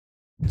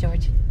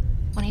George,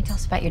 why don't you tell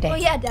us about your day? Oh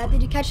yeah, Dad,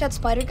 did you catch that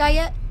spider guy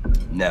yet?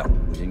 No,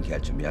 we didn't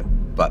catch him yet,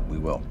 but we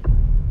will.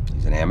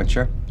 He's an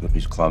amateur.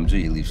 He's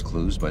clumsy, he leaves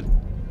clues, but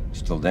he's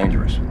still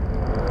dangerous.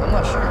 I'm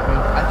not sure.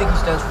 I think he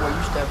stands for what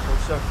you stand for,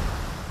 sir.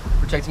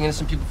 Protecting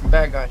innocent people from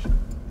bad guys.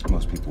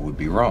 Most people would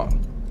be wrong.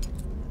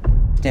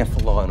 I stand for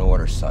law and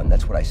order, son.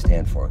 That's what I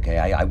stand for, okay?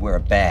 I wear a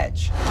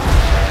badge.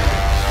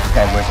 This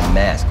guy wears a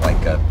mask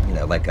like a, you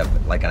know, like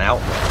an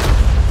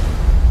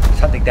outlaw. He's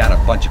hunting down a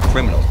bunch of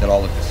criminals that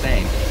all look the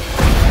same.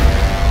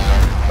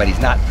 But he's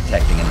not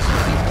protecting innocent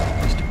people,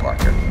 Mr.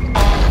 Parker.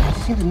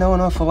 You seem to know an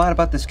awful lot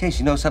about this case.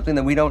 You know something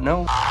that we don't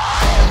know?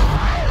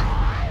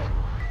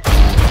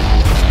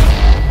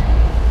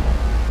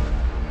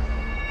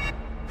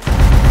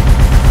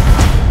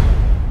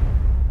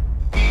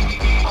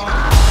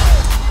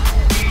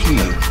 You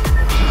know,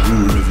 the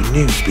rumor of a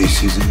new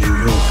species in New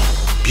York.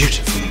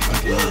 Beautiful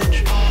but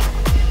large.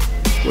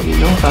 What do you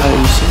know about it,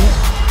 you see?